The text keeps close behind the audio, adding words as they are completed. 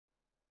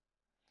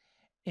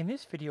In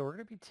this video, we're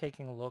going to be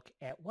taking a look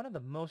at one of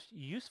the most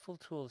useful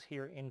tools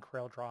here in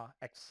CorelDRAW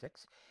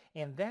X6,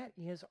 and that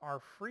is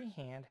our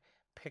freehand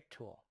pick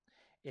tool.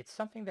 It's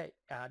something that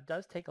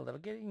does take a little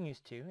getting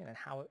used to and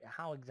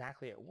how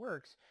exactly it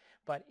works,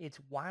 but it's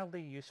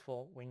wildly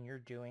useful when you're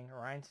doing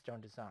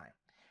rhinestone design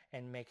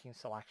and making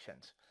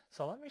selections.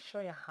 So let me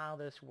show you how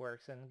this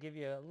works and give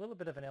you a little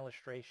bit of an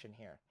illustration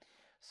here.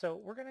 So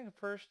we're going to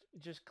first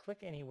just click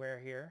anywhere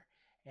here,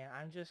 and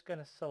I'm just going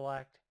to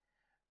select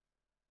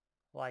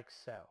like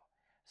so.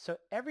 So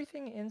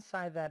everything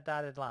inside that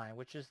dotted line,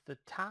 which is the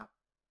top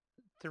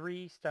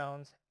three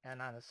stones,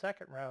 and on the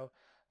second row,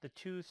 the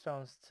two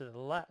stones to the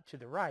left, to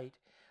the right,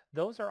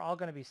 those are all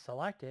going to be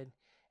selected,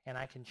 and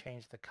I can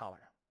change the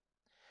color.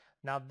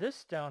 Now this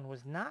stone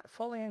was not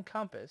fully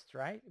encompassed,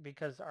 right?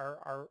 Because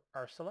our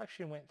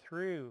selection went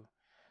through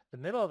the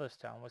middle of the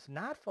stone, was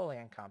not fully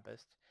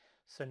encompassed.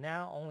 So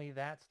now only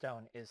that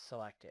stone is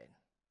selected.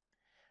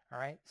 All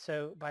right,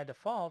 so by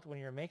default, when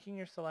you're making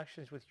your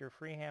selections with your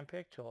freehand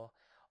pick tool,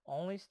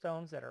 only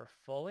stones that are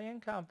fully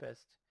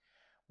encompassed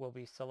will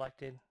be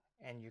selected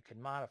and you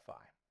can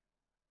modify.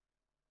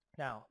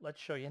 Now,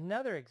 let's show you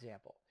another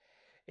example.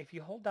 If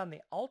you hold down the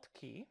Alt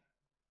key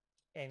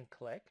and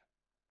click,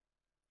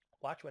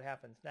 watch what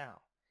happens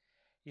now.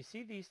 You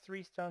see these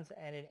three stones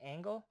at an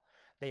angle?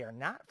 They are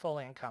not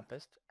fully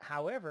encompassed.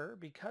 However,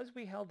 because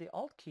we held the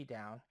Alt key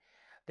down,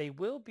 they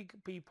will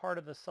be part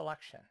of the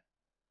selection.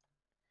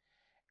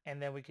 And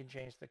then we can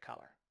change the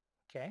color.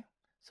 Okay,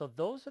 so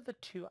those are the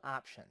two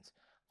options.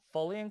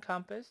 Fully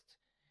encompassed,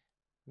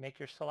 make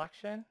your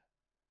selection,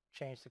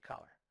 change the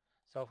color.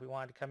 So if we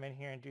wanted to come in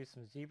here and do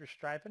some zebra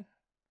striping,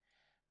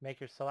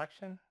 make your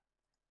selection,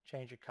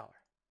 change your color.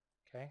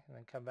 Okay, and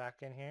then come back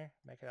in here,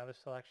 make another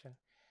selection,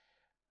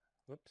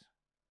 whoops,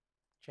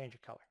 change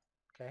your color.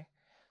 Okay,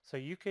 so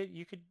you could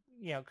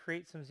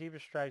create some zebra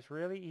stripes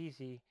really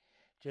easy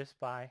just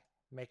by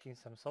making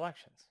some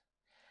selections.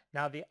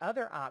 Now the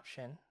other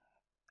option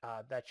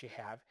that you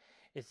have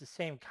is the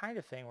same kind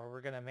of thing where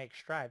we're going to make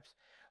stripes,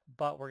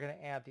 but we're going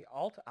to add the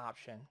Alt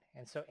option.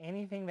 And so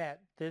anything that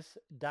this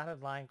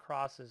dotted line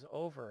crosses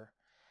over,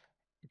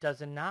 it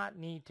does not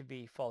need to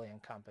be fully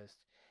encompassed.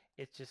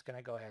 It's just going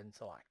to go ahead and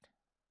select.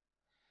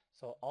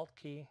 So Alt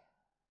key,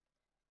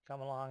 come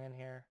along in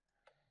here.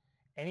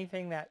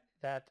 Anything that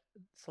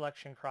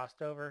selection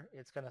crossed over,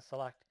 it's going to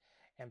select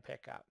and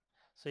pick up.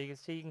 So you can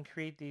see you can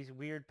create these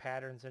weird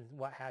patterns and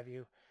what have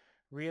you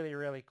really,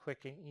 really quick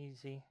and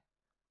easy.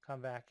 Come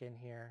back in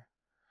here.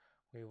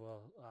 We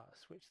will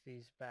switch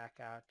these back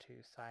out to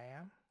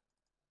cyan.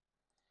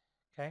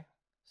 Okay,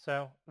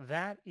 so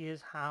that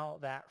is how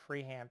that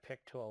freehand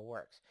pick tool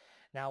works.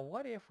 Now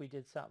what if we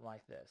did something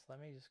like this?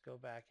 Let me just go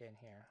back in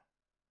here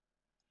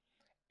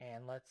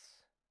and let's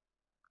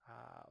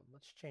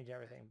change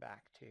everything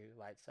back to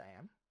light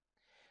cyan.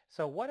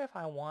 So what if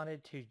I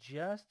wanted to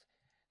just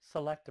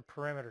select the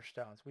perimeter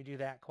stones? We do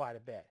that quite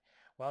a bit.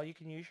 Well, you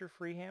can use your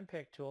freehand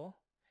pick tool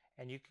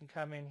and you can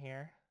come in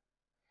here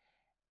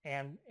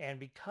and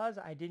because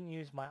I didn't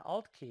use my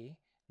Alt key,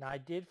 now I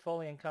did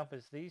fully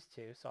encompass these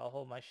two, so I'll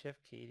hold my Shift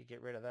key to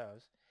get rid of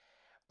those.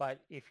 But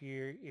if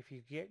you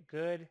get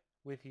good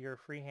with your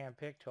freehand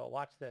pick tool,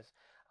 watch this.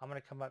 I'm going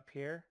to come up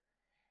here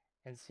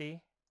and see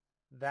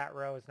that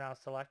row is now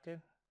selected.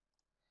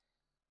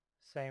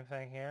 Same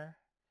thing here.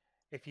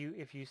 If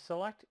you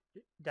select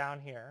down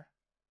here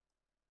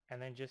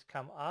and then just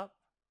come up,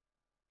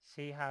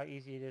 see how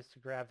easy it is to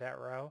grab that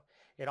row.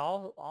 It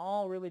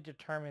all really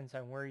determines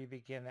on where you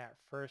begin that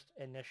first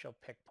initial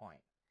pick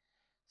point.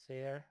 See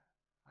there?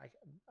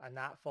 I'm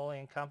not fully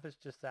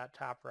encompassed, just that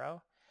top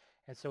row.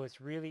 And so it's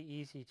really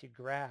easy to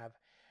grab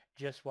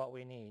just what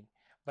we need.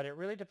 But it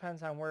really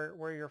depends on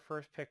where your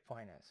first pick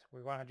point is.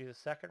 We want to do the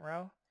second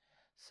row,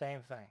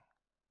 same thing.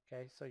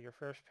 Okay, so your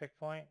first pick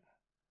point,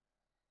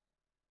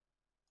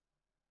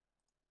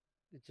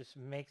 it just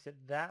makes it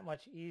that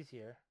much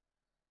easier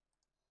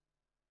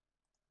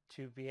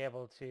to be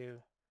able to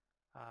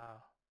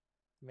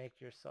make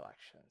your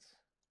selections.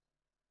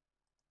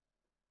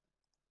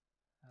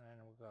 And then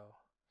we'll go.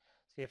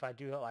 See, if I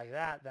do it like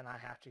that, then I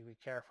have to be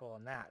careful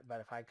in that.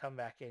 But if I come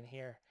back in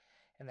here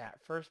and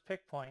that first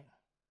pick point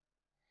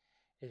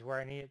is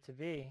where I need it to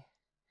be,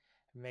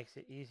 it makes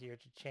it easier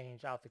to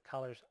change out the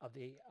colors of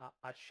the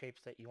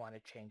shapes that you want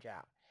to change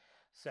out.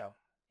 So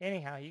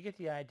anyhow, you get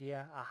the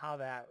idea of how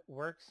that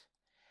works.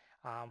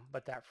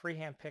 But that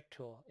freehand pick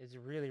tool is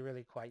really,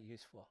 really quite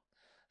useful.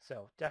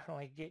 So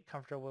definitely get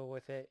comfortable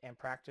with it and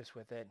practice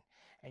with it,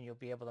 and you'll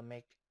be able to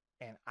make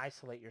and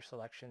isolate your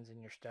selections and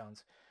your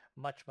stones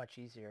much, much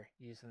easier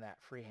using that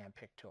freehand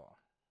pick tool.